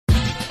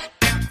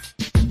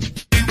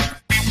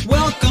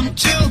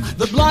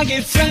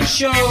Bloggy Friends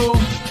Show.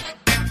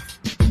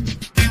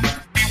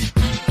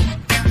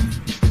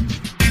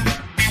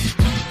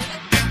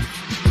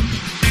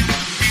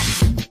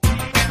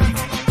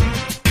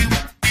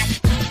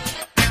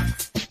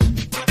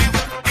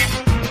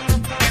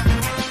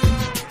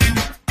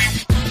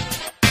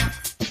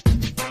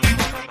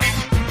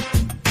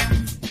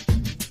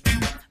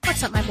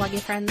 What's up, my Bloggy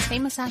friends?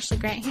 Famous Ashley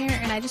Grant here,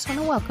 and I just want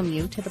to welcome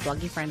you to the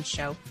Bloggy Friends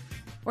Show.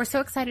 We're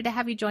so excited to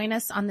have you join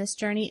us on this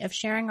journey of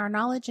sharing our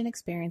knowledge and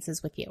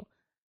experiences with you.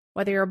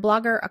 Whether you're a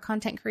blogger, a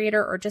content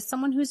creator, or just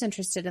someone who's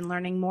interested in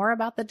learning more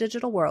about the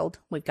digital world,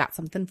 we've got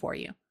something for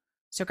you.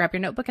 So grab your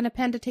notebook and a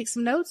pen to take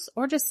some notes,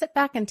 or just sit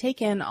back and take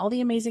in all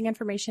the amazing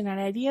information and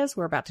ideas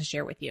we're about to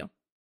share with you.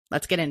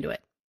 Let's get into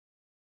it.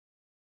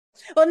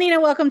 Well, Nina,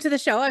 welcome to the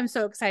show. I'm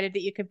so excited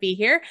that you could be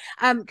here.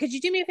 Could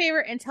you do me a favor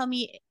and tell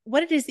me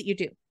what it is that you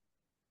do?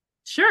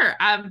 Sure.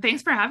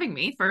 Thanks for having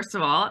me. First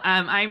of all,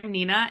 I'm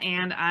Nina,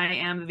 and I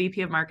am the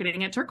VP of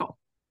Marketing at Terkel.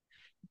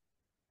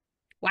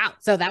 Wow.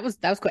 So that was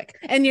quick.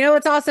 And you know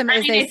what's awesome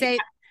is they say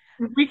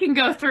we can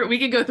go through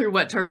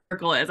what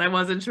Terkel is. I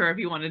wasn't sure if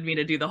you wanted me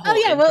to do the whole. Oh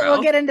yeah, intro.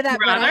 we'll get into that.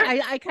 But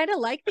I kind of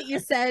like that you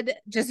said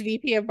just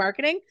VP of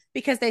Marketing,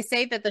 because they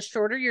say that the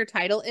shorter your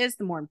title is,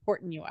 the more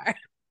important you are.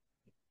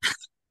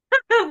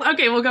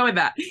 Okay, we'll go with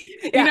that.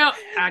 Yeah. You know,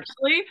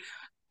 actually,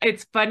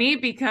 it's funny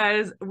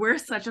because we're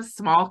such a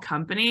small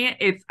company.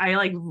 I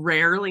like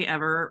rarely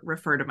ever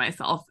refer to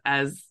myself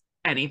as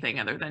anything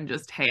other than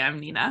just, hey, I'm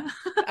Nina.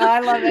 I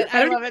love it.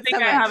 I don't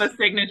think I have a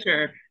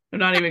signature. I'm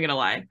not even gonna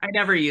lie. I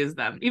never use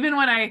them. Even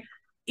when I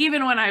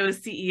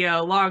was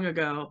CEO long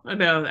ago.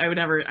 No, I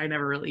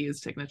never really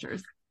used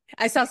signatures.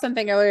 I saw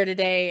something earlier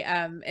today.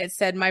 It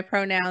said my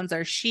pronouns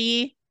are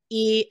she,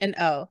 E, and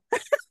O.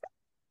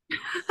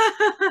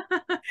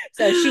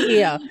 So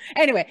CEO.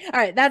 Anyway, all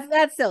right,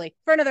 that's silly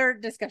for another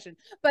discussion.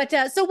 But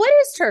so what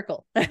is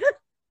Terkel?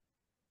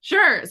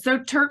 Sure. So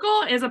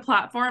Terkel is a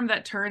platform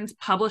that turns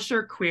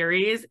publisher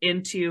queries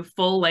into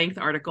full-length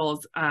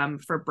articles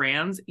for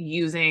brands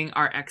using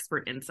our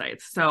expert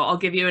insights. So I'll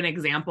give you an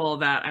example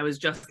that I was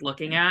just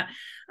looking at.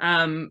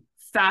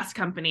 Fast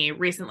Company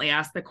recently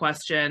asked the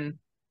question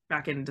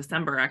back in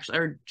December, actually,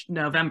 or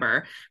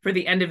November, for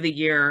the end of the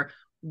year,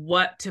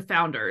 what to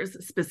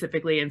founders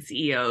specifically and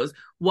CEOs,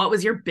 what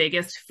was your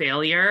biggest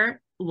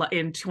failure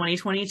in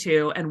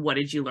 2022 and what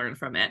did you learn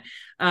from it?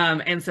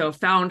 And so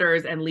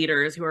founders and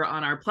leaders who are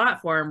on our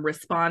platform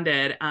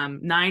responded.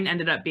 9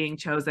 ended up being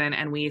chosen,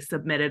 and we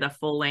submitted a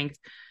full-length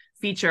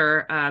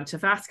feature to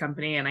Fast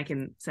Company, and I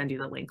can send you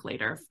the link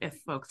later if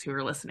folks who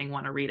are listening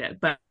want to read it.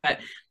 But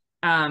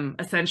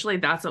essentially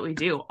that's what we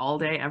do all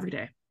day, every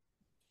day.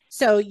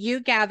 So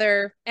you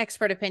gather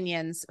expert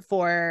opinions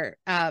for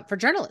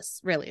journalists,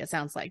 really, it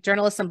sounds like.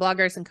 Journalists and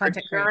bloggers and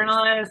content creators.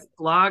 Journalists,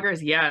 bloggers,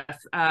 yes.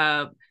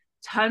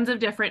 Tons of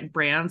different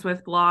brands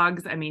with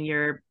blogs. I mean,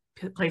 your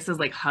places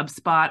like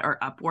HubSpot or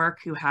Upwork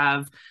who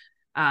have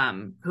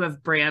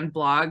brand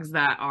blogs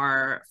that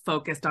are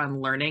focused on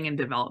learning and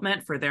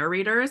development for their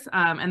readers.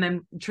 And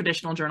then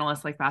traditional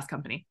journalists like Fast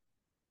Company.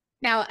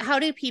 Now, how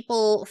do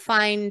people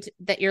find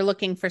that you're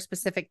looking for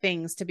specific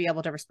things to be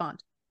able to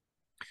respond?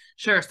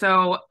 Sure.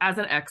 So as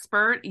an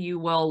expert, you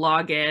will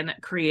log in,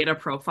 create a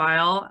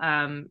profile.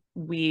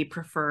 We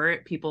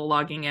prefer people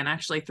logging in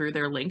actually through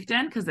their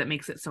LinkedIn because it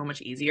makes it so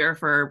much easier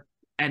for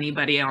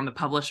anybody on the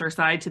publisher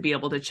side to be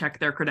able to check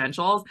their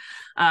credentials.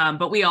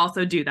 But we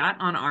also do that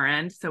on our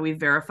end. So we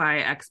verify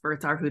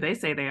experts are who they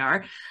say they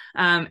are.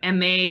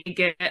 And they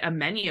get a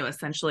menu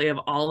essentially of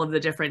all of the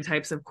different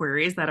types of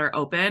queries that are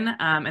open.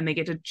 And they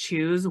get to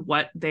choose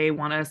what they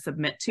want to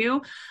submit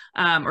to,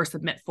 or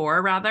submit for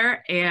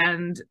rather.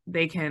 And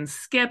they can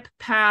skip,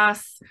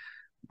 pass,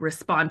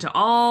 respond to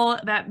all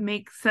that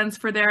makes sense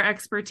for their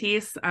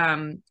expertise.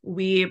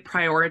 We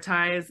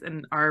prioritize,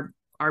 and our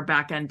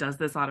backend does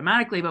this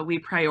automatically, but we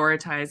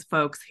prioritize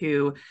folks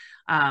who,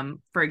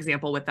 for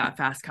example, with that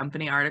Fast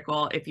Company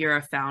article, if you're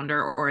a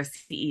founder or a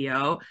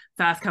CEO,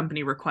 Fast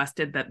Company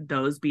requested that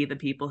those be the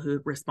people who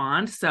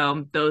respond.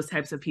 So those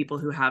types of people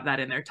who have that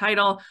in their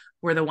title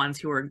were the ones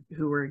who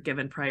were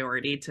given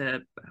priority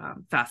to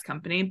Fast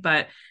Company.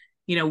 But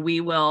you know,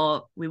 we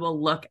will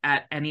look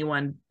at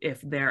anyone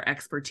if their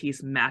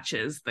expertise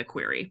matches the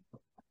query.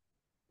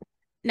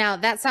 Now,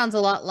 that sounds a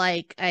lot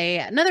like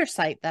another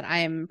site that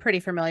I'm pretty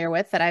familiar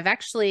with that I've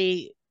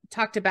actually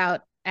talked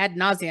about ad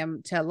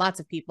nauseum to lots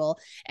of people,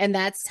 and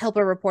that's Help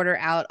a Reporter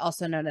Out,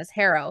 also known as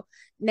HARO.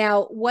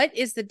 Now, what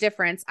is the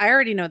difference? I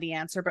already know the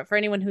answer, but for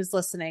anyone who's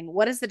listening,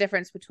 what is the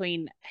difference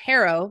between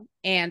HARO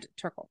and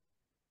Terkel?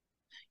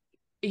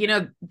 You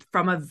know,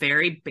 from a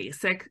very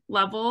basic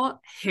level,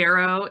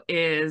 HARO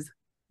is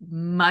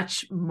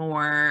much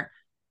more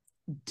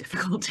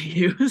difficult to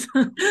use.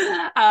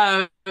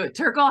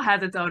 Terkel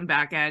has its own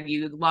backend.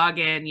 You log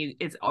in,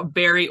 it's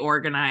very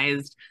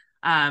organized.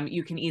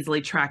 You can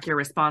easily track your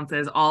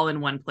responses all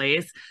in one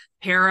place.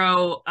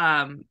 HARO,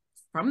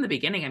 from the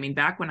beginning, I mean,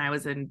 back when I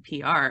was in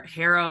PR,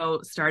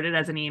 HARO started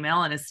as an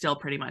email and is still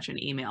pretty much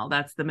an email.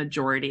 That's the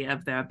majority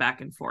of the back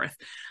and forth.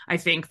 I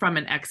think from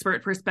an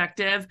expert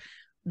perspective,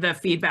 the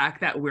feedback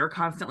that we're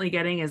constantly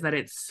getting is that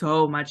it's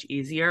so much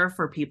easier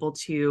for people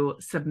to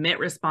submit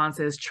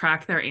responses,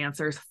 track their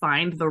answers,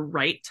 find the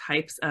right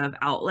types of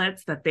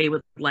outlets that they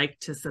would like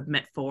to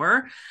submit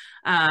for.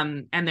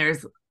 And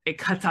it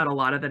cuts out a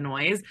lot of the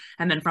noise.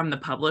 And then from the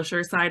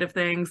publisher side of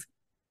things,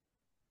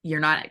 you're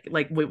not,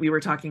 like what we were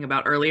talking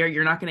about earlier,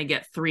 you're not going to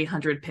get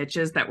 300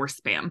 pitches that were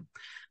spam.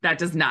 That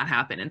does not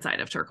happen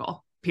inside of Terkel,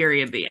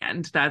 period, the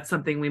end. That's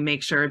something we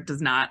make sure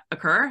does not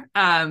occur.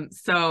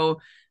 So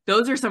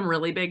those are some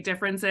really big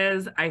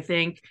differences. I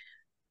think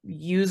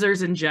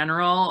users in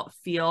general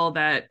feel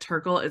that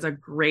Terkel is a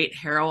great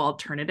HARO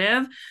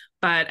alternative,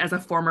 but as a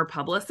former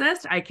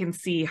publicist, I can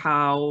see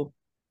how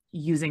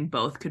using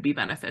both could be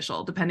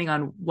beneficial depending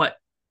on what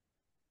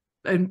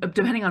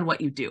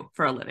you do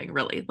for a living,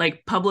 really.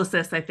 Like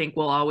publicists, I think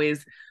will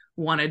always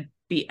want to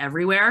be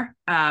everywhere.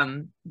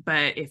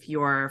 But if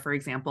you're, for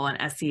example, an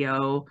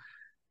SEO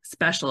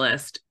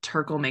specialist,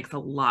 Terkel makes a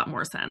lot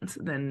more sense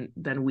than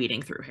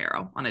weeding through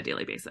HARO on a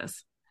daily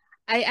basis.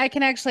 I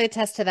can actually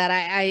attest to that.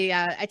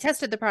 I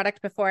tested the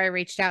product before I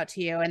reached out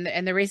to you,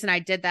 and the reason I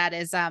did that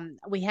is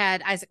we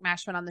had Isaac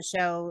Mashman on the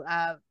show.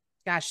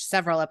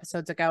 Several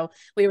episodes ago,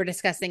 we were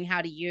discussing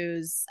how to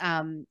use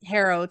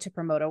HARO to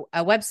promote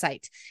a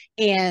website.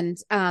 And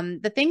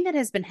the thing that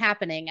has been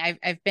happening,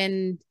 I've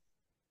been,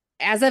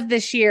 as of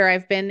this year,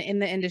 I've been in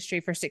the industry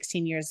for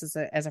 16 years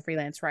as a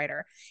freelance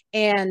writer.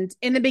 And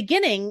in the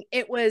beginning,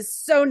 it was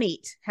so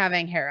neat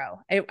having HARO.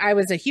 I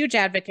was a huge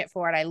advocate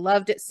for it. I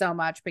loved it so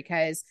much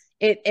because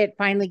it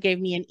finally gave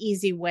me an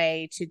easy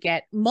way to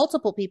get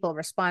multiple people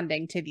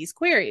responding to these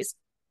queries.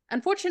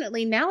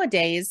 Unfortunately,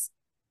 nowadays,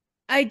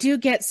 I do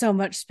get so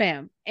much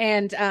spam.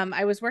 And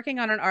I was working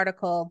on an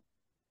article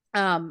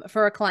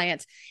for a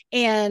client,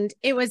 and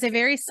it was a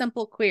very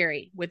simple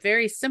query with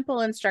very simple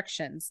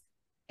instructions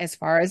as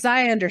far as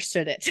I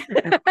understood it.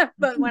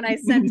 But when I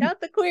sent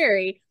out the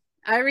query,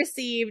 I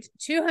received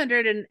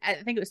 200, and I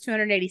think it was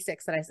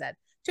 286 that I said.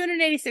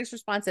 286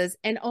 responses,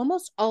 and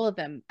almost all of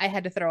them I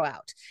had to throw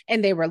out.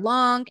 And they were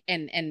long,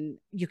 and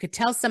you could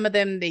tell some of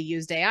them, they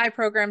used AI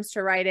programs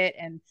to write it,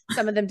 and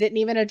some of them didn't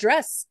even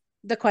address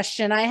the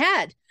question I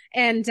had.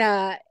 And,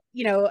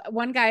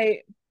 one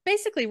guy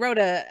basically wrote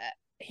a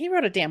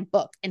damn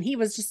book, and he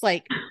was just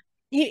like,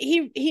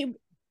 he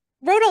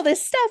wrote all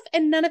this stuff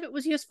and none of it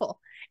was useful.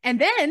 And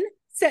then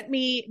sent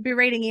me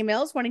berating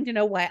emails wanting to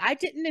know why I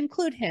didn't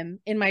include him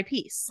in my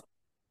piece.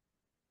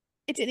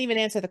 It didn't even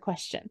answer the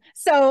question.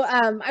 So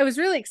I was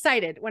really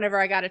excited whenever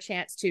I got a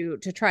chance to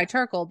try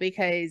Terkel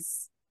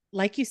because,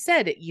 like you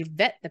said, you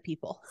vet the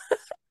people.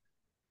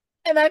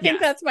 And I think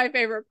that's my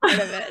favorite part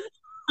of it.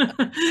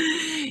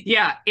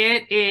 Yeah,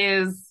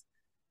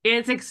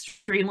 it's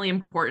extremely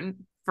important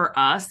for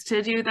us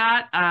to do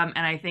that. And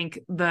I think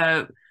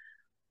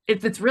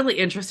it's really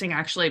interesting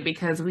actually,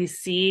 because we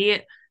see,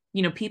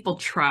 people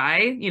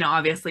try,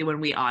 obviously when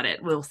we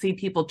audit, we'll see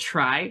people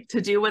try to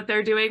do what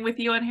they're doing with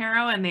you on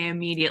HARO, and they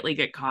immediately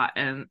get caught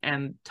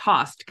and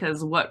tossed,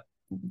 because what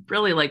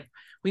really, like,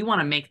 we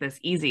want to make this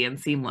easy and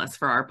seamless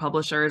for our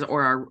publishers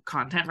or our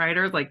content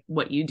writers, like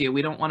what you do.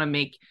 We don't want to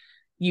make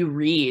you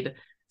read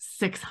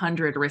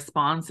 600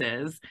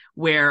 responses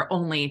where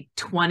only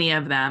 20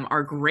 of them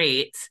are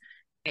great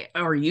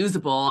or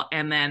usable,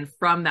 and then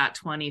from that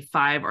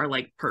 25 are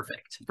like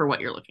perfect for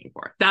what you're looking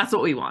for. That's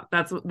what we want.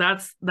 That's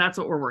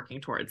what we're working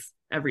towards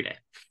every day.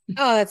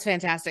 Oh, that's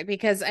fantastic.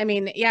 Because I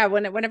mean, yeah,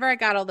 whenever I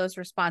got all those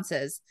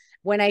responses,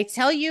 when I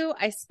tell you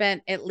I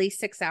spent at least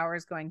 6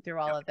 hours going through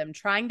all of them,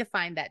 trying to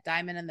find that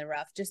diamond in the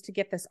rough just to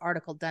get this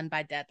article done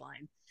by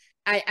deadline.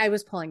 I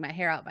was pulling my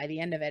hair out by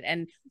the end of it.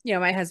 And,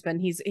 my husband,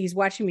 he's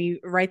watching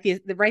me write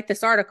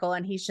this article,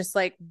 and he's just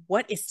like,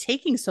 what is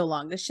taking so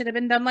long? This should have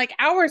been done like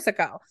hours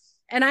ago.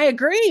 And I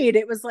agreed.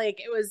 It was like,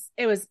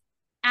 it was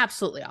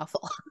absolutely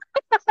awful.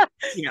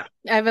 Yeah.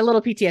 I have a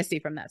little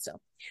PTSD from that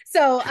still.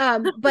 So,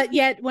 but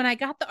yet when I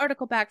got the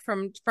article back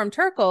from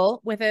Terkel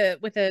with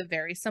a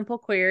very simple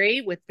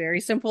query with very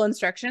simple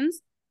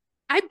instructions,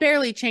 I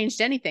barely changed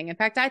anything. In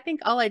fact, I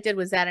think all I did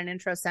was add an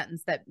intro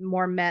sentence that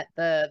more met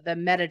the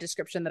meta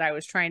description that I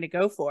was trying to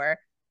go for.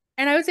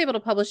 And I was able to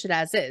publish it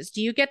as is.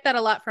 Do you get that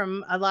a lot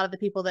from a lot of the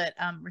people that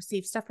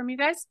receive stuff from you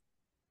guys?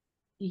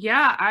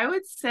 Yeah, I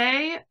would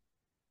say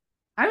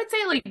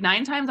like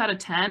 9 times out of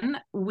 10,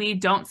 we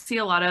don't see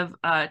a lot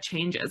of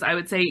changes. I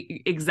would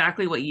say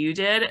exactly what you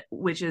did,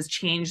 which is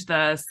change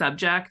the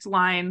subject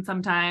line,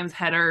 sometimes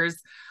headers,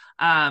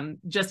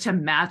 just to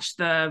match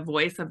the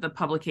voice of the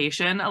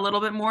publication a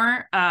little bit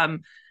more. But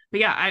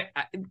yeah,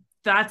 I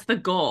that's the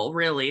goal,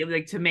 really,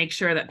 like to make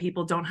sure that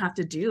people don't have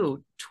to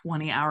do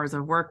 20 hours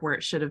of work where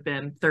it should have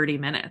been 30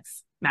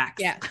 minutes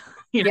max. Yeah.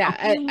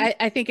 Yeah.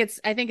 I think it's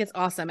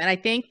awesome. And I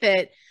think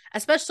that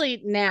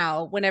especially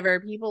now, whenever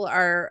people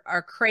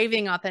are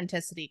craving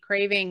authenticity,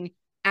 craving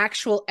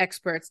actual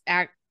experts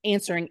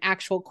answering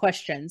actual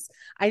questions,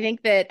 I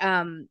think that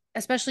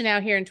especially now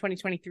here in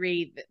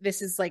 2023,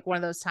 this is like one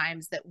of those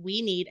times that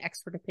we need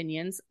expert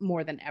opinions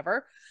more than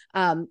ever.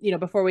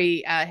 Before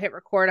we hit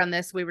record on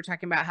this, we were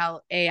talking about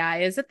how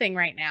AI is a thing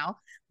right now,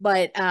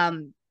 but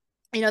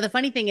The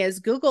funny thing is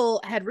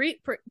Google had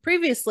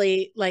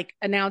previously like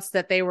announced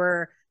that they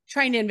were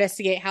trying to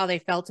investigate how they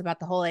felt about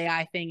the whole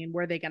AI thing and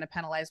were they going to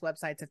penalize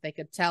websites if they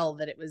could tell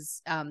that it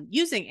was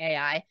using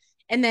AI.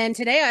 And then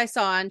today I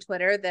saw on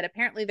Twitter that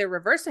apparently they're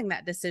reversing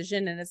that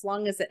decision. And as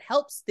long as it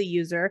helps the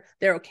user,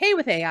 they're okay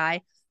with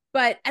AI.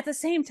 But at the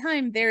same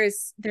time,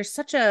 there's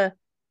such a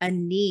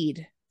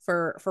need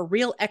for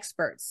real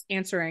experts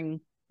answering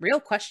real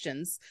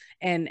questions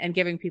and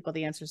giving people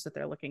the answers that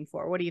they're looking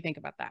for. What do you think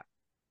about that?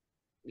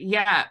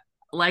 Yeah,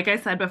 like I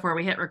said before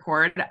we hit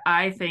record,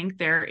 I think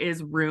there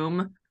is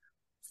room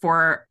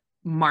for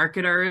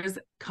marketers,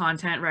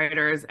 content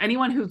writers,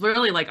 anyone who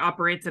really like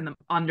operates in the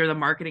under the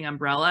marketing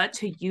umbrella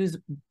to use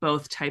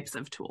both types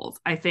of tools.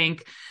 I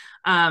think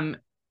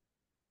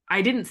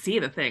I didn't see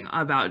the thing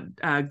about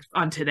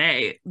on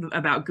today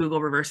about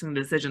Google reversing the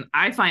decision.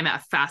 I find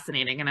that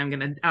fascinating, and I'm going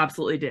to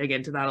absolutely dig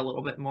into that a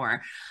little bit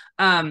more.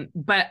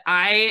 But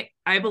I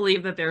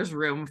believe that there's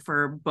room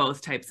for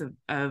both types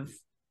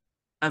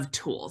of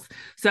tools.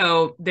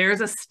 So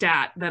there's a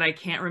stat that I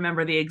can't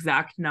remember the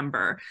exact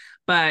number,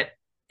 but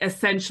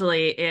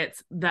essentially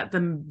it's that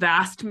the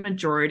vast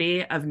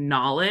majority of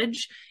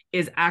knowledge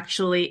is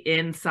actually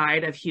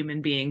inside of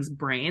human beings'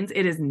 brains.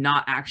 It is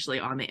not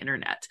actually on the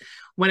internet.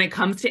 When it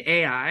comes to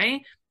AI,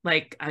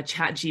 like a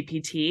chat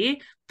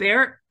GPT,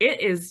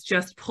 it is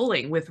just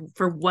pulling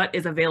for what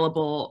is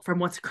available from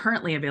what's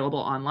currently available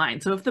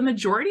online. So if the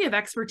majority of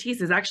expertise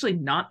is actually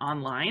not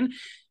online,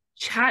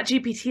 chat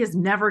GPT is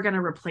never going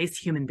to replace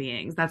human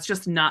beings. That's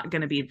just not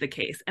going to be the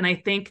case. And I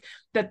think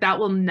that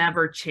will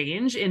never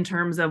change in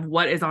terms of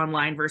what is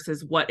online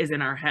versus what is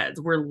in our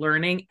heads. We're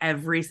learning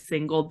every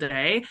single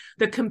day.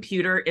 The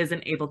computer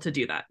isn't able to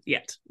do that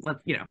yet.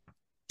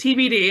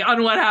 TBD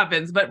on what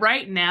happens. But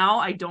right now,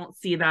 I don't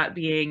see that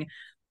being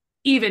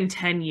even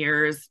 10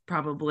 years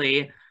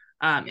probably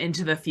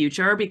into the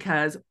future,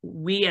 because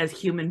we as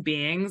human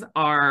beings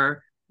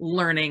are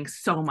learning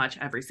so much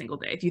every single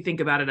day. If you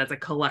think about it as a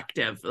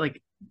collective,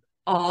 like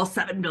all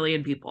 7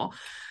 billion people.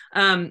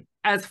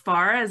 As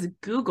far as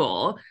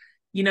Google,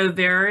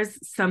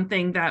 there's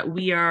something that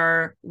we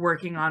are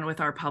working on with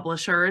our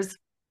publishers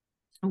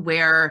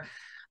where,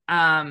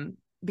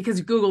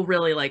 because Google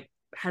really like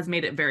has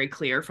made it very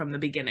clear from the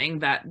beginning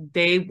that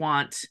they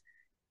want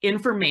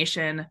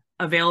information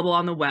available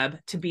on the web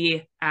to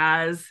be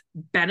as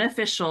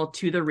beneficial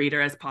to the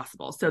reader as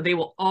possible. So they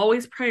will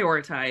always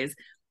prioritize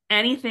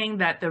anything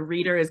that the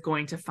reader is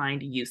going to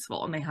find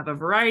useful. And they have a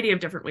variety of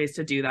different ways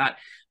to do that.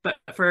 But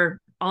for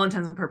all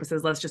intents and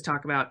purposes, let's just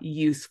talk about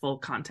useful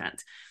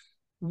content.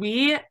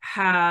 We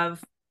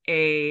have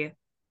a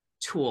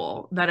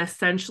tool that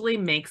essentially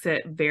makes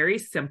it very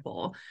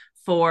simple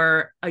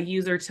for a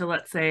user to,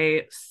 let's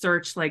say,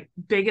 search like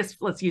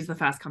let's use the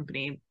Fast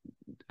Company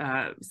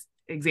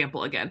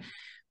example again.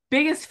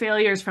 Biggest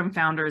failures from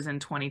founders in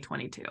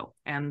 2022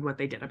 and what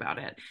they did about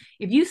it.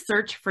 If you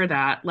search for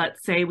that,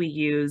 let's say we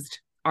used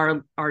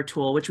our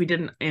tool, which we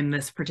didn't in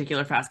this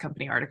particular Fast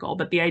Company article,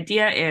 but the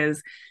idea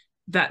is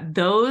that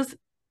those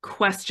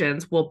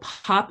questions will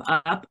pop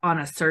up on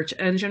a search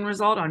engine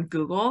result on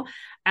Google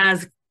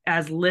as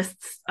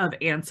lists of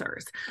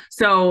answers.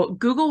 So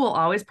Google will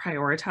always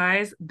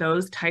prioritize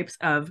those types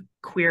of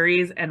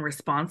queries and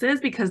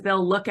responses because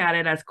they'll look at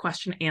it as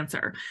question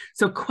answer.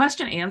 So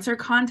question answer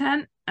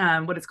content,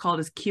 what it's called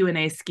is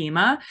Q&A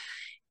schema.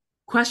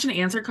 Question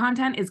answer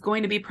content is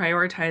going to be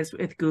prioritized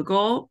with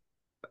Google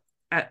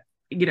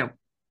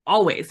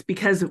always,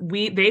 because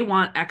they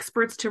want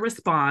experts to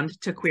respond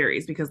to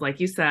queries, because like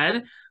you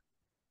said,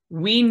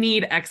 we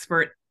need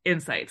expert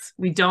insights.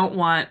 We don't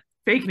want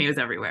fake news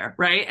everywhere,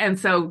 right? And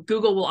so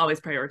Google will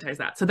always prioritize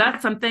that. So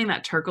that's something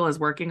that Terkel is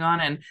working on.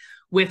 And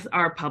with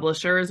our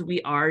publishers,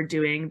 we are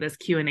doing this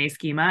Q&A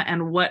schema,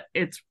 and what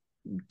it's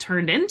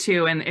turned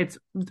into, and it's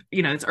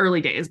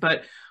early days,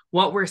 but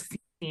what we're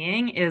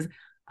seeing is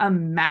a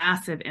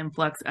massive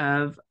influx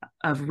of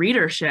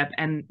readership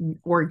and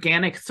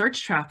organic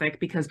search traffic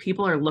because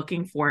people are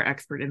looking for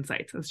expert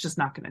insights. It's just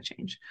not going to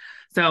change.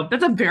 So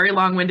that's a very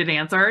long-winded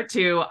answer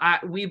to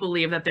we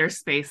believe that there's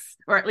space,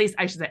 or at least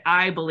I should say,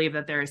 I believe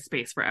that there is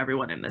space for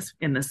everyone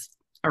in this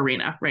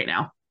arena right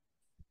now.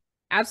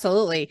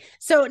 Absolutely.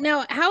 So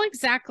now, how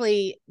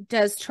exactly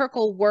does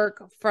Terkel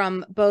work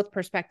from both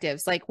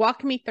perspectives? Like,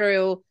 walk me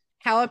through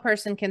how a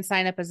person can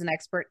sign up as an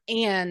expert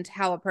and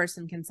how a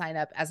person can sign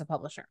up as a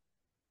publisher.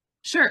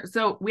 Sure.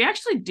 So we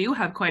actually do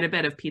have quite a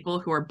bit of people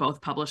who are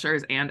both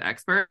publishers and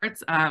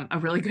experts. A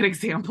really good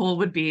example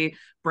would be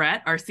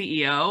Brett, our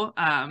CEO.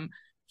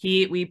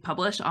 We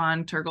publish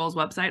on Terkel's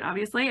website,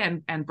 obviously,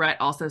 and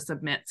Brett also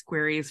submits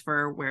queries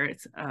for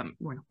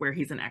where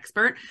he's an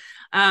expert.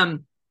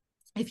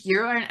 if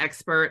you're an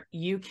expert,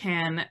 you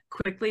can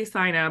quickly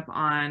sign up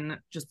on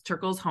just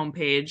Terkel's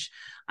homepage.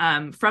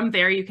 From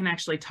there, you can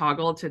actually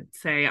toggle to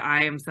say,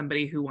 I am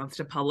somebody who wants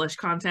to publish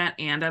content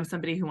and I'm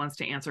somebody who wants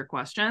to answer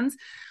questions.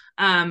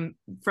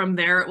 From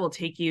there, it will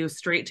take you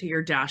straight to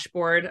your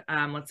dashboard.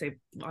 Let's say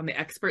on the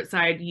expert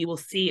side, you will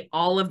see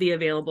all of the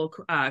available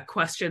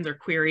questions or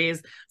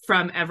queries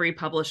from every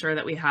publisher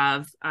that we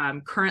have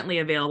currently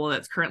available,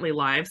 that's currently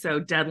live.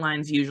 So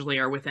deadlines usually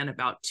are within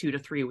about 2 to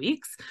 3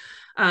 weeks.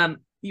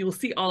 You will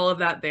see all of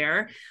that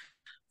there.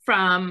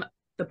 From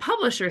the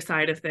publisher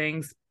side of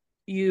things,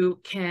 you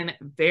can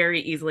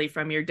very easily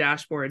from your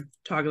dashboard,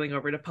 toggling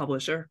over to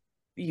publisher,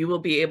 you will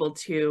be able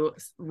to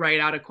write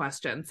out a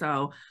question.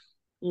 So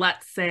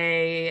let's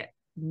say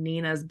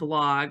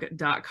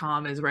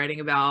ninasblog.com is writing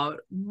about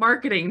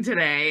marketing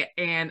today,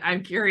 and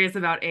I'm curious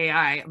about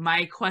AI.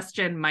 My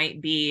question might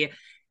be,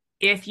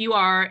 if you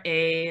are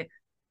a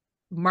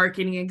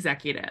marketing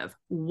executive,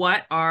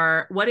 what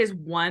is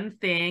one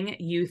thing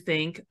you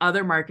think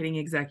other marketing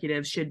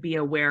executives should be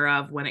aware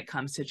of when it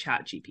comes to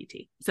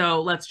ChatGPT?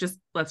 So let's just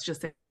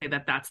say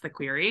that that's the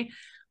query.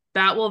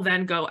 That will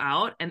then go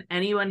out, and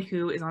anyone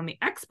who is on the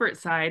expert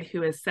side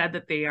who has said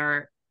that they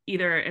are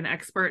either an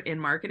expert in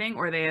marketing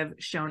or they have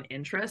shown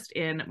interest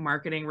in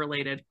marketing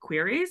related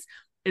queries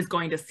is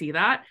going to see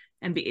that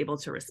and be able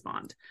to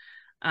respond.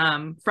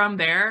 From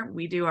there,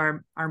 we do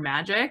our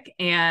magic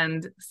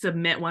and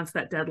submit, once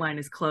that deadline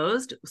is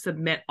closed,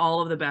 submit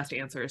all of the best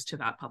answers to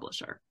that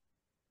publisher.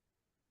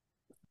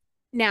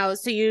 Now,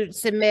 so you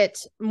submit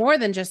more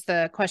than just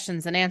the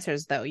questions and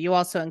answers, though. You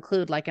also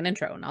include like an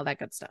intro and all that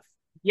good stuff.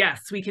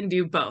 Yes, we can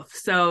do both.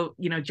 So,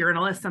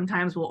 journalists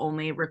sometimes will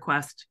only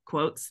request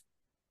quotes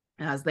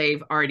as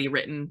they've already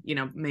written,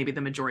 maybe the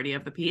majority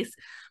of the piece.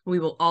 We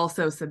will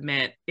also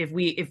submit, if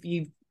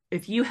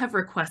you have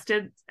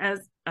requested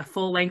as a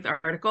full-length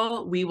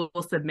article, we will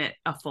submit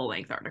a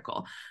full-length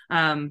article.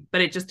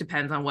 But it just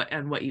depends on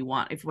what you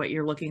want. If what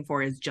you're looking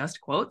for is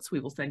just quotes,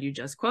 we will send you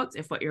just quotes.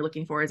 If what you're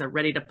looking for is a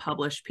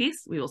ready-to-publish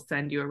piece, we will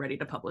send you a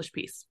ready-to-publish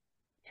piece.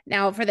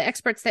 Now, for the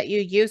experts that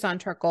you use on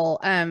Terkel,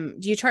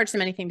 do you charge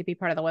them anything to be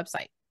part of the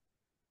website?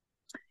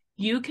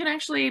 You can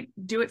actually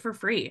do it for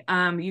free.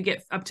 You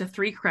get up to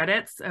 3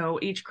 credits. So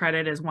each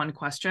credit is 1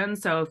 question.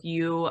 So if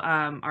you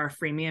are a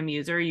freemium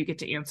user, you get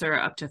to answer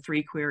up to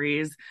 3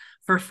 queries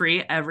for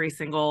free every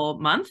single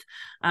month.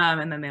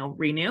 And then they'll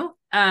renew.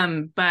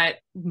 But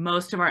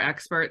most of our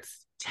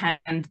experts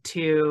tend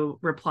to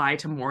reply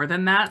to more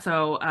than that.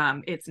 So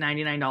it's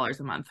 $99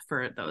 a month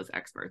for those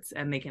experts,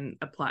 and they can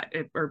apply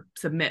or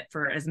submit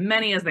for as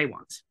many as they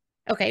want.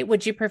 Okay.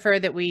 Would you prefer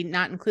that we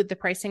not include the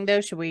pricing, though?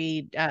 Should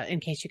we,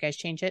 in case you guys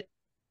change it?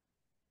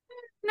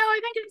 No, I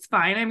think it's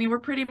fine. I mean,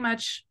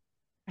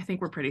 I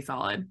think we're pretty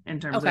solid in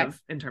terms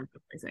of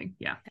pricing.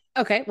 Yeah.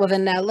 Okay. Well,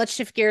 then let's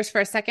shift gears for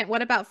a second.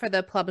 What about for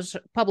the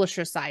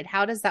publisher side?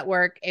 How does that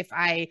work if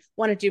I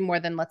want to do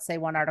more than, let's say,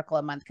 1 article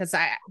a month? Because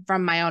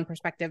from my own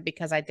perspective,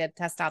 because I did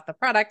test out the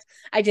product,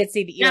 I did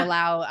see that you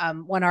allow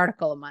 1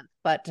 article a month.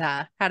 But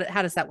how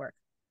does that work?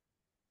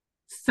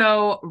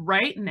 So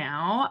right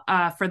now,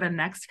 for the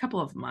next couple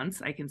of months,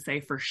 I can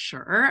say for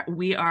sure,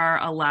 we are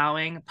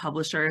allowing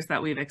publishers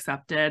that we've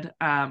accepted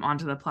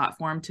onto the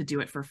platform to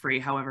do it for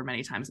free, however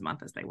many times a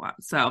month as they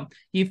want. So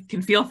you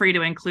can feel free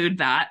to include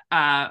that.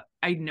 I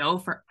know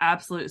for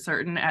absolute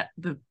certain at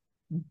the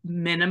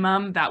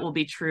minimum that will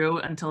be true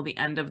until the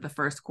end of the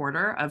first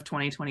quarter of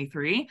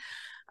 2023.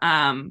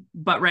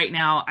 But right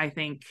now, I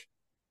think,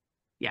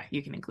 yeah,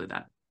 you can include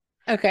that.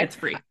 Okay. It's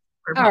free.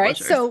 All right.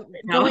 So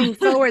going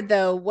forward,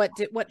 though, what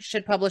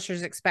should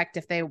publishers expect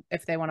if they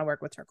want to work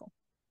with Terkel?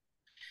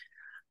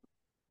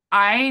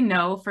 I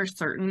know for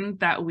certain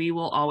that we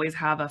will always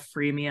have a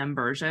freemium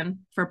version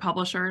for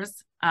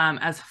publishers.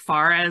 As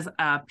far as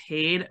a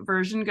paid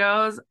version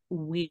goes,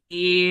 we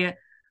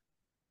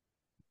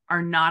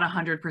are not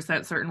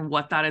 100% certain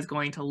what that is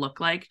going to look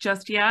like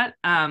just yet.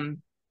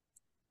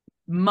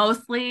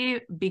 Mostly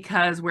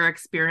because we're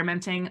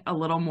experimenting a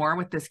little more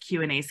with this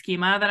Q&A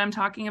schema that I'm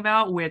talking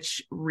about,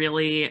 which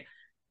really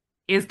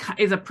is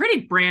a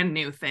pretty brand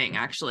new thing,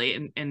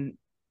 actually, in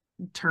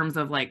terms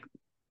of like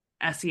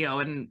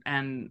SEO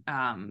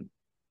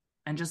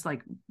and just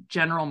like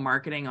general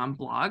marketing on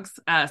blogs.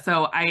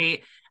 So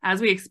as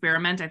we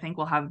experiment, I think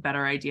we'll have a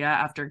better idea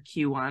after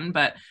Q1.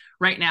 But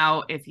right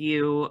now, if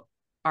you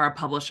are a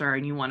publisher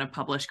and you want to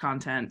publish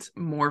content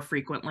more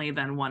frequently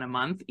than 1 a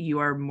month, you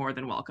are more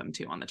than welcome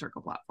to on the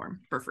Terkel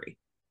platform for free.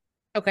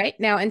 Okay.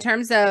 Now, in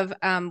terms of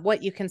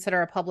what you consider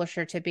a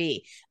publisher to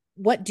be,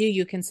 what do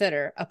you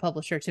consider a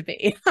publisher to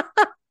be?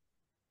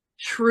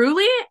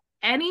 Truly,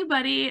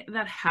 anybody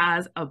that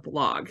has a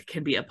blog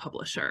can be a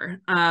publisher.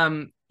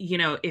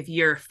 If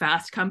you're a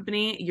fast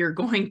company, you're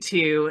going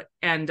to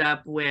end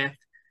up with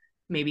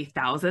maybe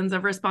thousands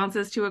of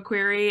responses to a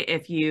query.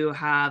 If you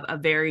have a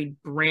very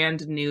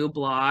brand new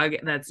blog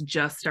that's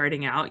just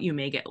starting out, you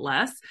may get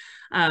less.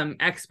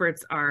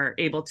 Experts are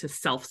able to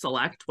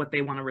self-select what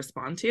they want to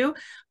respond to,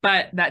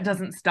 but that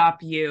doesn't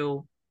stop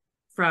you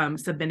from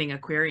submitting a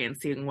query and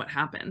seeing what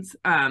happens.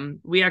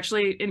 We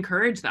actually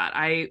encourage that.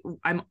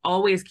 I'm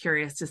always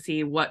curious to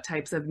see what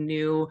types of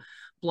new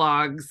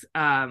blogs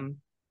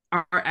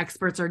our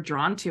experts are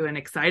drawn to and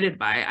excited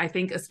by. I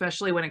think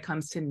especially when it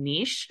comes to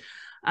niche,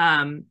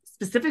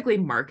 specifically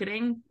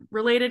marketing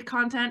related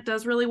content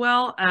does really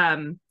well.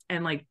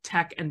 And like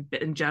tech and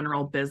in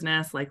general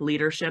business, like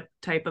leadership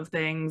type of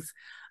things,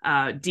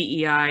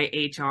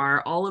 DEI,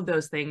 HR, all of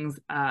those things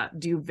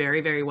do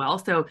very, very well.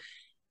 So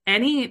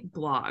any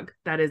blog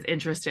that is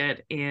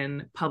interested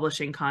in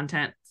publishing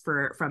content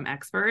from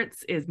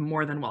experts is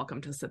more than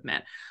welcome to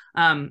submit.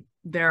 I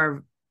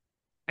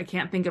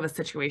can't think of a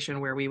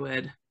situation where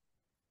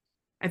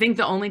I think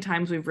the only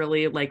times we've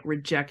really like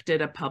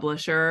rejected a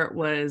publisher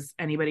was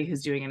anybody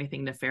who's doing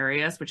anything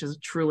nefarious, which has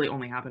truly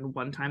only happened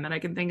one time that I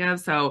can think of.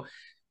 So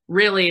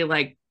really,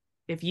 like,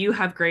 if you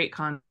have great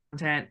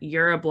content,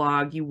 you're a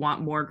blog, you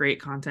want more great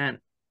content,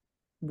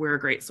 we're a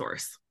great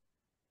source.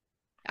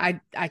 I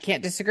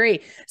can't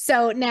disagree.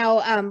 So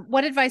now,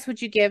 what advice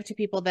would you give to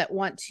people that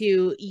want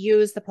to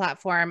use the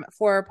platform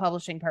for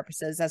publishing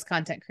purposes as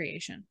content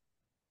creation?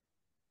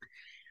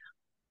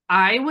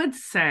 I would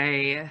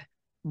say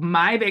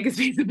my biggest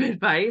piece of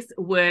advice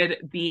would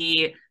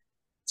be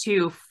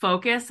to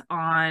focus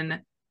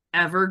on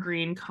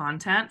evergreen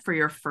content for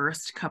your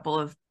first couple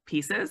of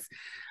pieces.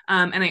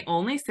 And I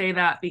only say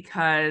that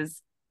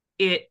because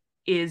it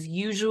is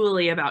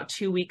usually about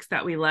 2 weeks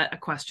that we let a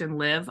question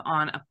live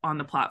on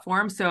the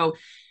platform. So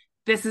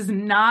this is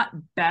not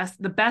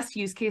the best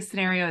use case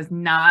scenario is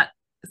not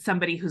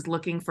somebody who's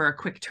looking for a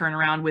quick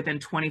turnaround within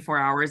 24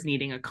 hours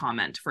needing a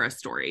comment for a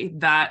story.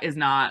 That is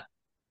not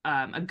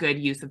a good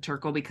use of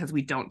Terkel because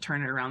we don't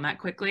turn it around that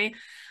quickly.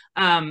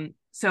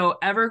 So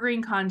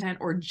evergreen content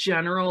or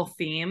general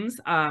themes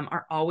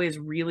are always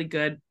really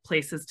good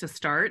places to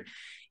start.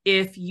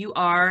 If you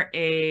are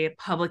a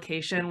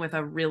publication with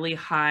a really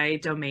high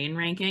domain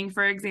ranking,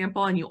 for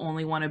example, and you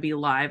only want to be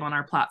live on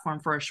our platform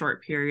for a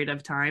short period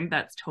of time,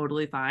 that's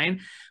totally fine.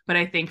 But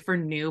I think for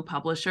new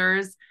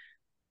publishers,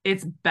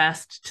 it's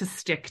best to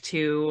stick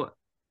to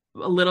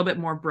a little bit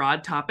more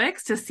broad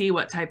topics to see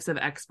what types of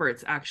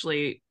experts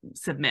actually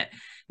submit.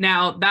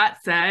 Now, that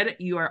said,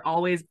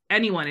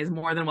 anyone is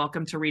more than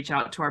welcome to reach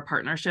out to our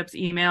partnerships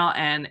email.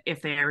 And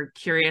if they're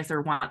curious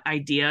or want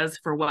ideas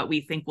for what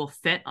we think will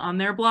fit on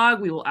their blog,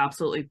 we will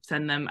absolutely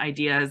send them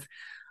ideas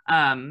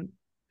and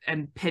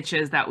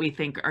pitches that we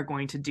think are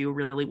going to do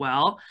really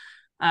well.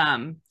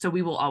 So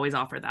we will always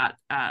offer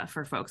that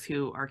for folks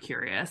who are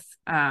curious.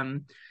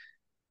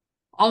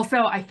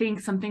 Also, I think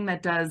something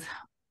that does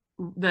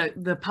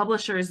the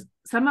publishers,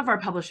 some of our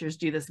publishers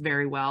do this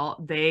very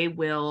well. They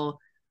will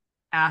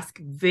ask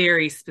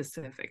very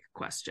specific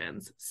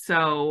questions.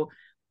 So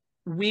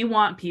we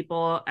want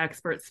people,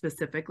 experts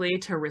specifically,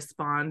 to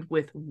respond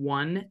with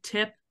one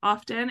tip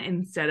often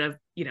instead of,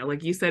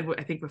 like you said,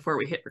 I think before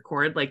we hit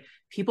record, like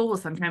people will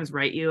sometimes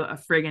write you a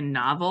friggin'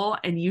 novel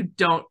and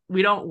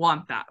we don't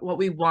want that. What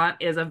we want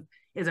is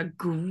a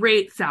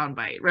great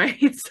soundbite,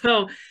 right?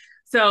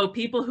 So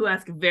people who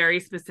ask very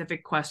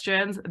specific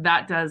questions,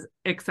 that does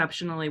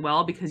exceptionally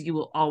well because you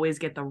will always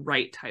get the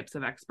right types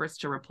of experts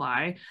to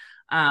reply.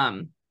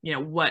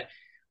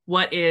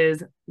 What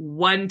is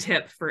one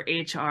tip for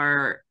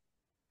HR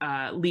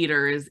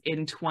leaders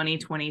in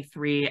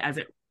 2023 as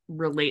it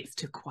relates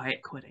to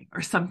quiet quitting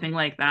or something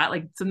like that?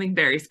 Like something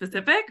very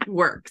specific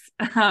works.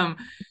 I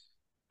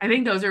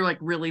think those are like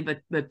really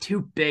the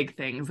two big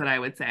things that I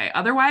would say.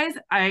 Otherwise,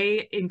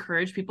 I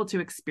encourage people to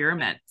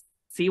experiment.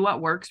 See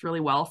what works really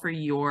well for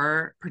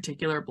your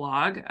particular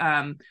blog.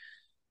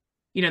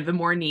 The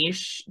more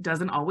niche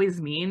doesn't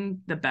always mean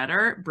the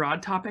better.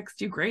 Broad topics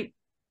do great.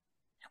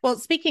 Well,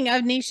 speaking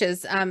of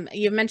niches,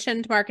 you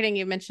mentioned marketing,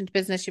 you mentioned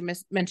business, you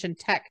mentioned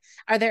tech.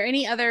 Are there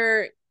any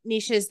other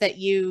niches that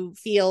you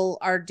feel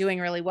are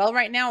doing really well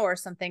right now or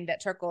something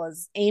that Terkel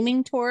is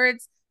aiming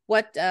towards?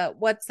 What's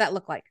that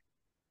look like?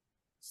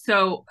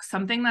 So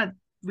something that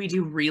we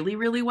do really,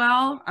 really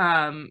well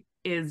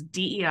is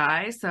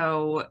DEI.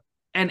 So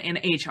and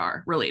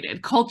HR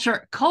related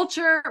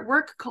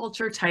work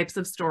culture types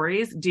of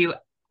stories do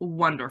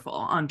wonderful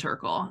on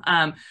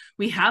Terkel.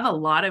 We have a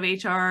lot of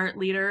HR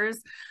leaders.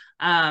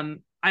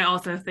 I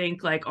also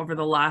think like over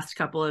the last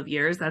couple of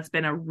years, that's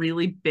been a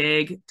really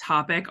big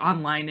topic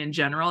online in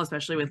general,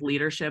 especially with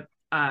leadership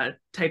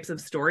types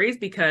of stories,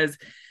 because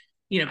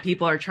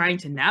people are trying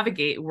to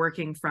navigate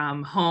working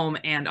from home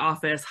and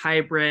office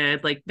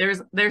hybrid. Like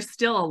there's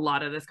still a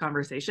lot of this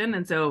conversation.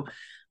 And so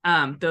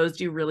those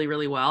do really,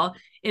 really well.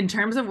 In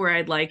terms of where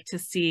I'd like to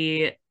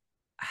see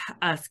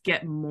us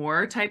get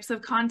more types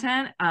of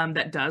content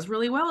that does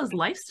really well is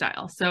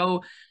lifestyle.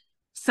 So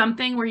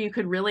something where you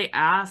could really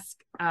ask,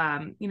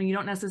 you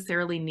don't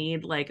necessarily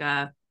need like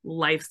a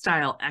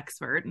lifestyle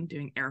expert, I'm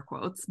doing air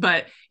quotes,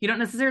 but you don't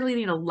necessarily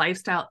need a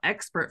lifestyle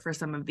expert for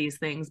some of these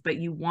things, but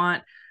you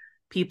want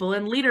people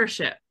in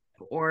leadership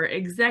or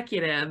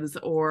executives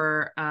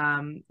or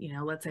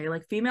let's say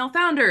like female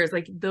founders,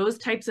 like those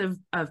types of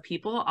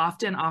people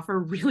often offer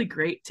really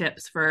great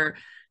tips for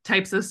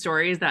types of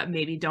stories that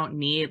maybe don't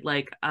need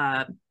like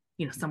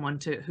someone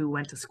who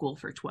went to school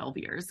for 12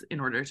 years in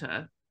order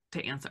to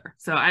answer.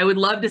 So I would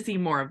love to see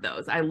more of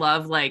those. I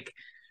love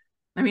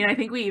I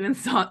think we even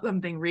saw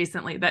something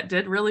recently that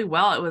did really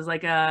well. It was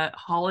like a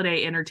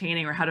holiday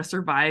entertaining or how to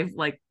survive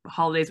like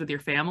holidays with your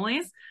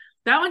families.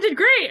 That one did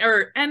great.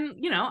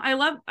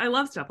 I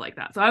love stuff like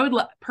that. So I would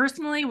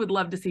personally would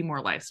love to see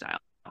more lifestyle.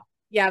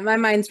 Yeah, my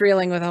mind's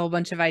reeling with a whole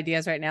bunch of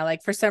ideas right now.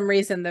 Like for some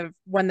reason, the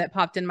one that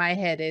popped in my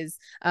head is,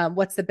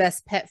 what's the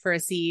best pet for a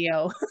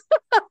CEO?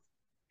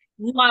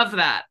 Love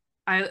that.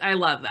 I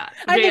love that.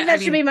 I think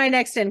that should be my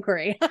next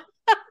inquiry.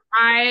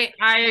 I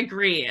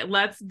agree.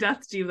 Let's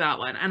do that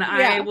one. And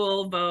I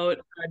will vote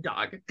a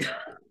dog.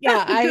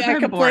 Yeah, I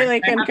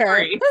completely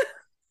concur.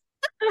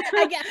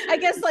 I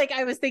guess like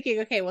I was thinking,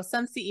 okay, well,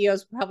 some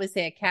CEOs would probably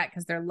say a cat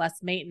because they're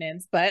less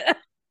maintenance, but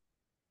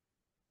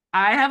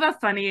I have a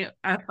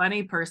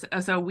funny person.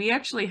 So we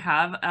actually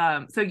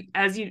have so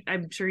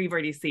I'm sure you've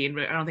already seen,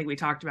 but I don't think we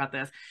talked about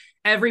this.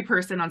 Every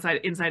person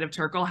inside of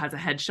Terkel has a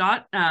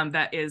headshot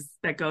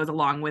that goes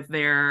along with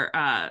their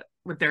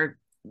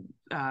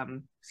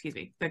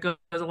that goes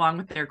along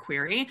with their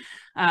query,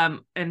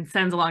 and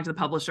sends along to the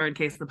publisher in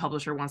case the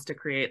publisher wants to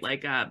create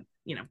like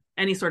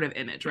any sort of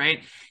image,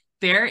 right?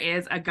 There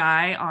is a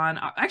guy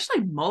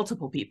actually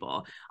multiple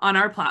people on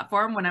our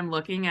platform when I'm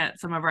looking at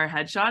some of our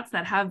headshots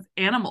that have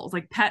animals,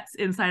 like pets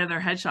inside of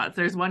their headshots.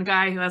 There's one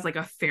guy who has like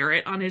a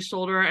ferret on his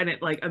shoulder and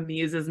it like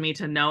amuses me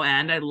to no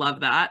end. I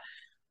love that.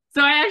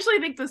 So I actually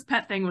think this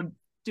pet thing would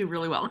do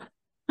really well.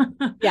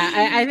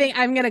 Yeah, I think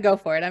I'm going to go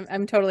for it.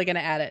 I'm totally going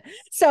to add it.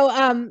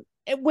 So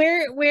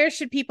where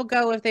should people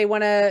go if they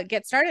want to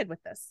get started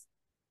with this?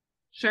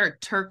 Sure.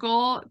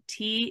 Terkel,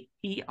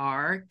 TERKEL.io.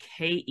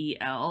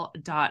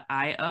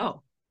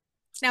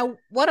 Now,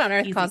 what on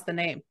earth caused the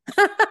name?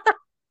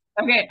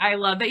 Okay, I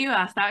love that you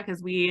asked that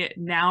because we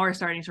now are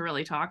starting to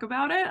really talk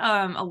about it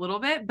a little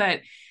bit.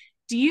 But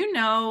do you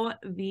know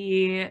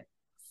the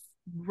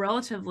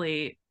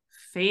relatively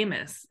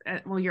famous,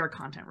 well, you're a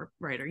content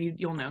writer,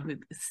 you'll know who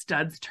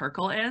Studs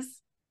Terkel is?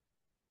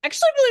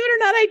 Actually, believe it or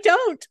not, I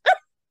don't.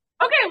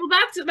 Okay, well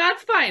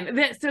that's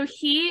fine. So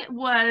he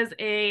was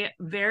a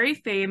very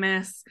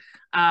famous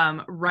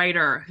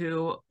writer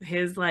who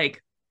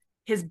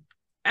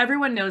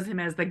everyone knows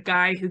him as the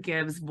guy who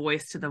gives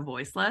voice to the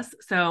voiceless.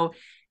 So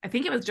I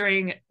think it was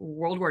during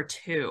World War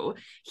II.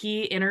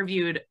 He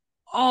interviewed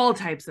all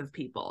types of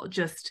people,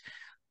 just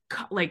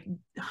like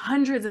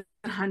hundreds and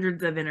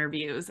hundreds of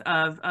interviews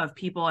of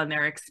people and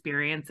their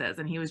experiences,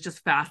 and he was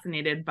just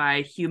fascinated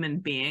by human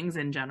beings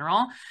in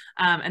general,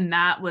 and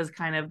that was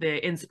kind of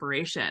the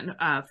inspiration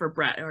for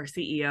Brett, our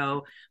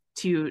CEO,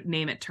 to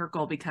name it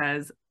Terkel,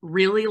 because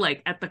really,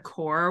 like, at the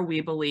core,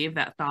 we believe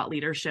that thought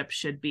leadership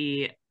should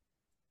be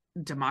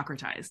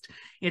democratized.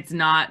 It's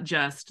not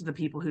just the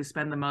people who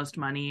spend the most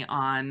money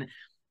on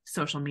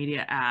social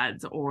media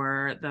ads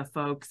or the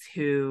folks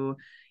who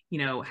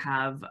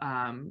have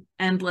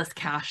endless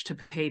cash to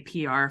pay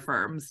PR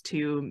firms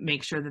to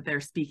make sure that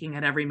they're speaking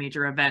at every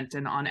major event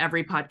and on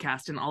every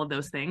podcast and all of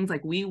those things.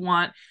 Like, we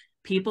want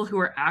people who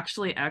are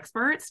actually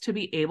experts to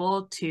be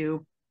able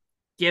to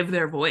give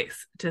their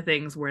voice to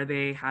things where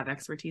they have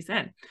expertise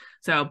in.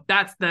 So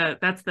that's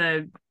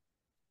the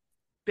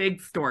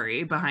big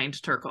story behind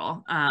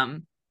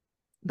Terkel.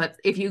 But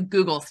if you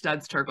Google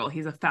Studs Terkel,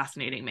 he's a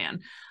fascinating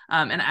man.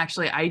 And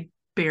actually, I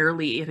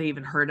barely had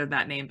even heard of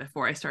that name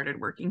before I started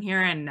working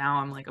here, and now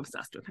I'm like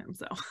obsessed with him.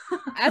 So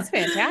that's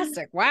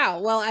fantastic. Wow.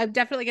 Well, I'm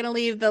definitely going to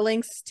leave the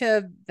links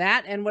to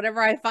that and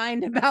whatever I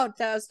find about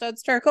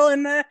Studs Terkel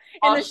in the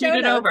show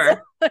notes.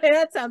 Over.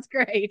 That sounds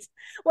great.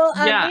 Well,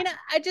 Nina,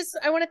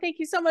 I want to thank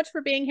you so much for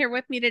being here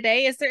with me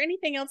today. Is there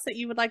anything else that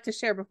you would like to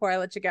share before I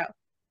let you go?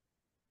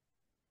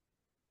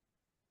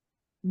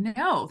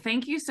 No,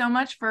 thank you so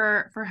much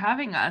for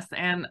having us.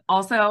 And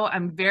also,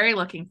 I'm very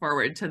looking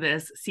forward to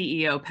this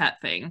CEO pet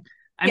thing.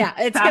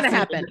 It's going to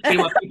happen. See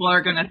what people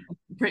are going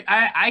to.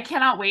 I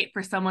cannot wait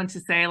for someone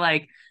to say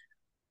like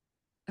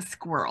a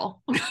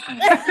squirrel.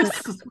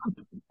 It's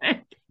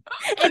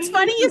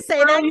funny you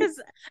say that,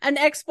 because an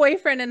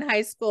ex-boyfriend in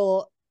high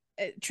school,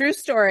 true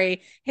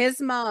story,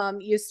 his mom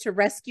used to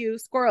rescue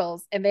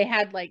squirrels, and they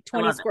had like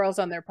 20 squirrels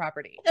on their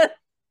property.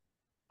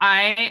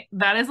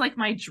 That is like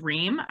my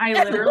dream. I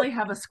literally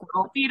have a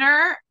squirrel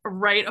feeder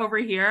right over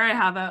here. I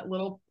have a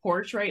little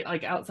porch right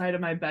like outside of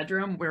my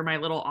bedroom where my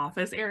little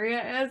office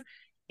area is.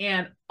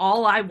 And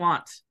all I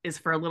want is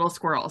for little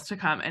squirrels to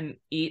come and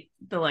eat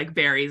the like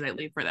berries I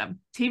leave for them.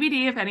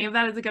 TBD if any of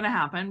that is going to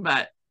happen,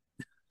 but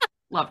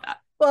love that.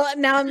 Well,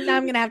 now I'm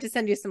going to have to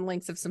send you some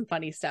links of some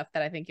funny stuff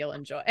that I think you'll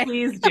enjoy.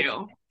 Please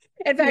do.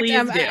 In fact,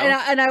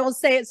 and I will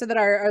say it so that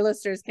our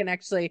listeners can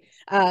actually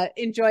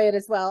enjoy it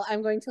as well.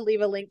 I'm going to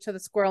leave a link to the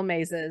squirrel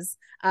mazes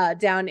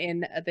down in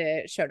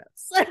the show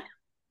notes.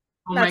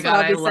 Oh my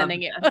God, I'll be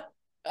sending you.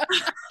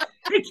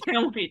 I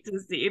can't wait to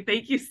see.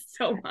 Thank you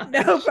so much.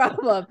 No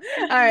problem.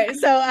 All right,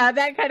 so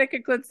that kind of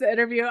concludes the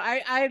interview.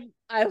 I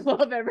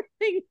love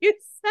everything you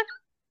said,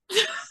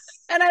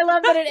 and I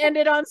love that it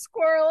ended on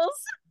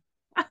squirrels.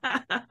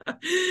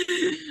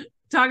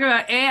 Talk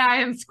about AI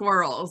and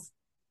squirrels.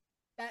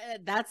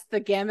 That's the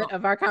gamut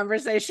of our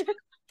conversation.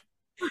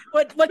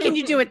 What can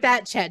you do with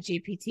that, Chat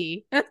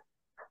GPT?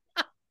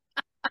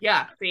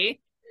 Yeah, see?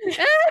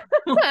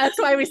 That's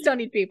why we still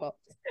need people.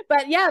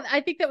 But yeah,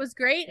 I think that was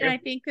great. And I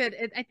think that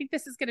I think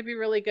this is going to be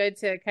really good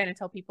to kind of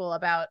tell people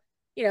about,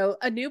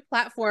 a new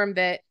platform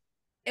that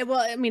it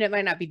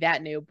might not be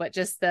that new, but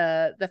just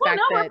the fact that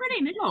we're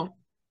pretty new.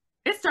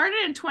 It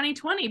started in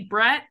 2020.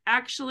 Brett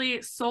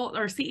actually sold,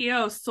 our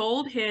CEO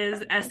sold his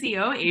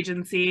SEO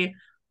agency.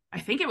 I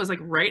think it was like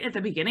right at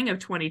the beginning of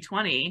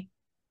 2020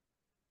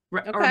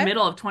 or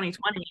middle of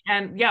 2020.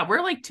 And yeah,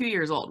 we're like 2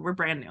 years old. We're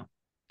brand new.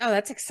 Oh,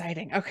 that's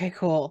exciting. Okay,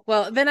 cool.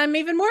 Well, then I'm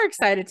even more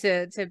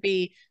excited to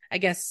be, I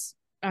guess,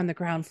 on the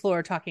ground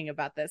floor talking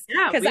about this.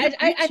 Yeah, because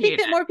I think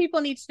that more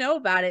people need to know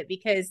about it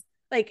because,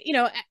 like,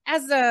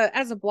 as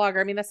a blogger,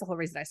 I mean, that's the whole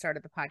reason I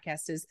started the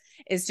podcast is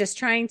just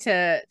trying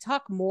to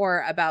talk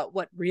more about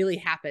what really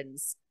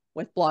happens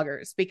with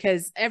bloggers,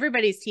 because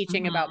everybody's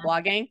teaching about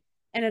blogging.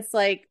 And it's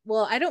like,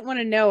 well, I don't want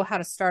to know how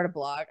to start a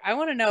blog. I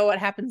want to know what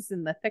happens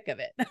in the thick of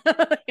it,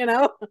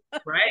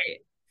 Right.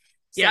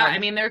 So. Yeah. I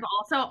mean, there's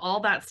also all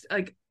that,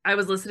 like, I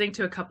was listening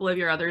to a couple of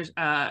your other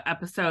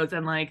episodes,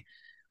 and like,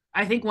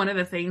 I think one of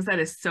the things that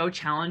is so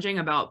challenging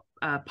about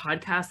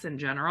podcasts in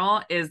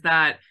general is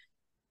that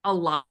a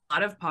lot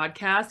of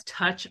podcasts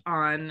touch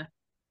on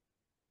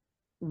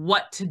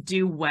what to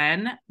do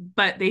when,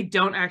 but they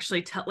don't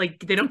actually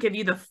they don't give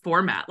you the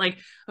format. Like,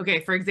 okay,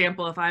 for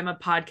example, if I'm a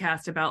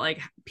podcast about like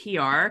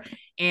PR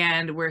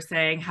and we're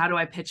saying, how do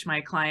I pitch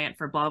my client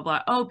for blah,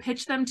 blah, oh,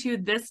 pitch them to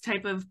this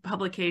type of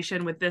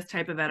publication with this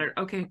type of editor.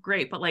 Okay,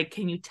 great. But like,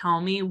 can you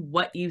tell me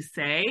what you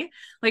say?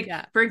 Like,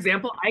 for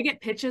example, I get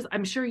pitches.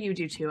 I'm sure you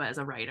do too, as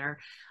a writer.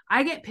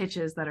 I get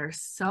pitches that are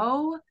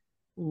so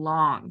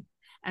long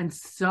and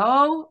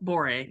so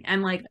boring.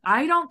 And like,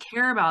 I don't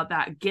care about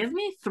that. Give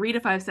me 3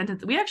 to 5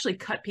 sentences. We actually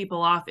cut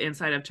people off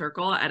inside of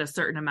Terkel at a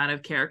certain amount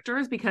of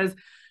characters, because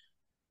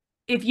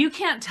if you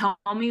can't tell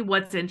me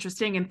what's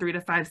interesting in 3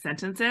 to 5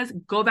 sentences,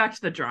 go back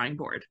to the drawing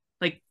board.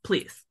 Like,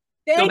 please.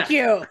 Thank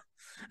you.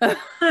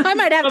 I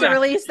might have to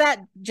release that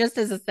just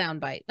as a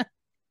soundbite.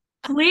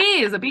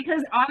 Please,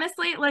 because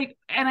honestly, like,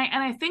 and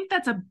I think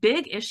that's a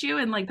big issue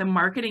in like the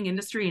marketing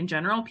industry in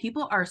general.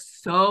 People are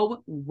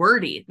so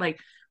wordy. Like,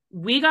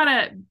 we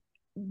gotta,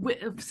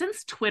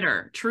 since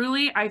Twitter,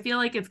 truly, I feel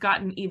like it's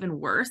gotten even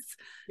worse.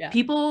 Yeah.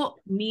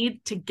 People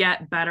need to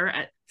get better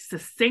at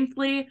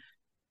succinctly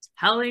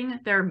telling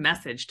their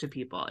message to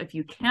people. If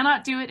you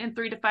cannot do it in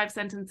 3 to 5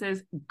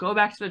 sentences, go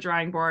back to the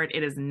drawing board.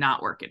 It is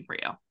not working for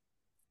you.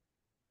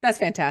 That's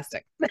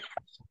fantastic.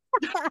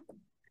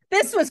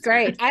 This was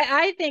great.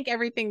 I think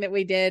everything that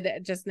we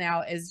did just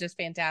now is just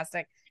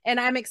fantastic. And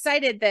I'm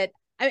excited that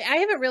I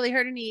haven't really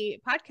heard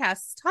any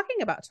podcasts talking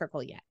about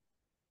Terkel yet.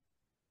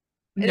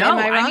 No, am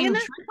I wrong in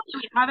that?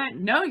 We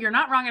haven't. No, you're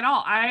not wrong at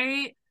all.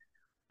 I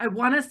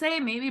want to say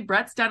maybe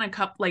Brett's done a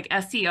couple like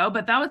SEO,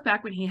 but that was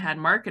back when he had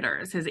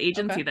marketers, his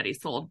agency that he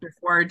sold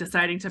before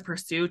deciding to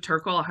pursue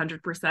Terkel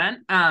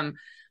 100%.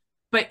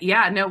 But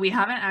yeah, no, we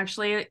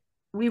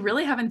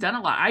really haven't done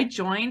a lot. I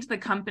joined the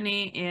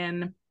company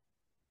in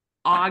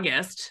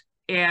August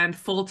and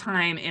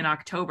full-time in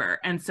October.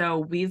 And so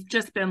we've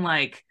just been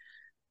like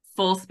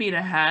full speed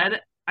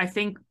ahead. I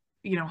think,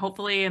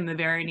 hopefully in the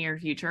very near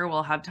future,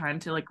 we'll have time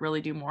to like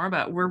really do more,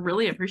 but we're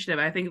really appreciative.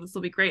 I think this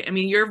will be great. I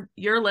mean,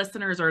 your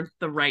listeners are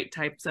the right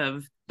types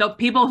of the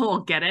people who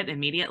will get it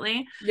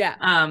immediately. Yeah.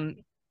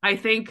 I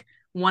think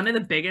one of the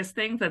biggest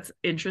things that's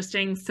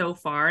interesting so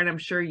far, and I'm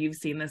sure you've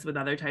seen this with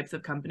other types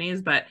of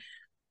companies, but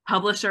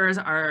publishers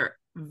are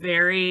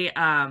very,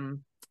 well,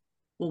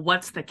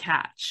 what's the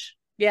catch?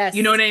 Yes.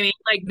 You know what I mean?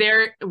 Like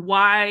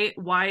why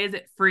is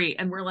it free?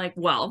 And we're like,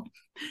 well,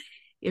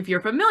 if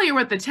you're familiar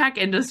with the tech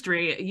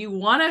industry, you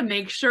want to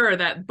make sure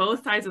that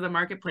both sides of the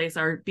marketplace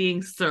are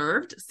being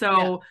served.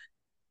 So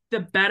the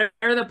better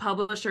the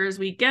publishers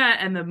we get,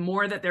 and the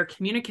more that they're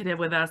communicative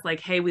with us, like,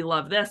 hey, we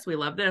love this, we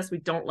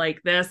don't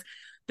like this,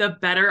 the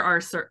better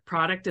our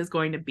product is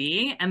going to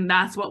be. And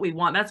that's what we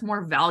want. That's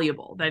more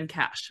valuable than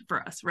cash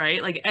for us,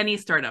 right? Like any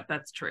startup,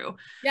 that's true.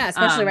 Yeah,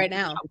 especially right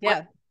now.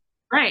 Yeah.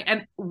 Right.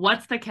 And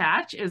what's the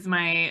catch is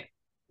my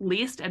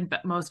least and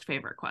most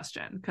favorite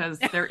question, because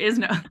there is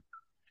no...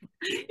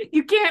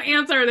 You can't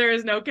answer there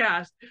is no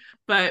cash.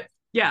 But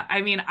yeah,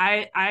 I mean,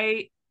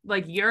 I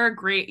like, you're a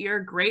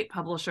great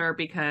publisher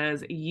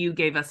because you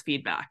gave us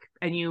feedback,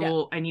 and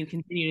you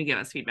continue to give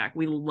us feedback.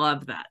 We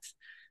love that.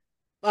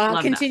 Well,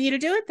 I'll continue to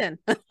do it then.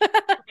 but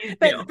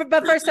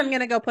first I'm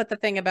going to go put the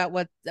thing about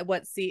what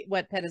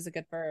pet is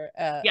good for.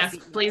 Yes,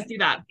 please do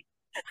that.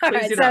 All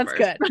right, sounds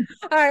good.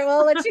 All right,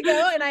 well, I'll let you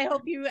go, and I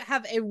hope you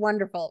have a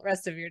wonderful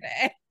rest of your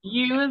day.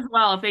 You as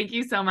well. Thank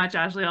you so much,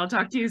 Ashley. I'll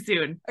talk to you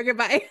soon. Okay,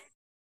 bye.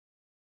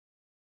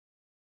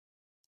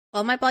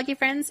 Well, my bloggy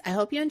friends, I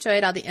hope you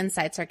enjoyed all the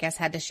insights our guest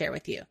had to share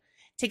with you.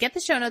 To get the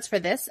show notes for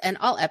this and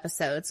all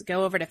episodes,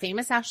 go over to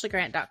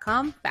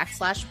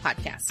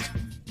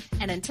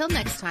famousashleygrant.com/podcast. And until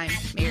next time,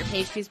 may your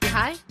page views be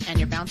high and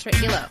your bounce rate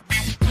be low.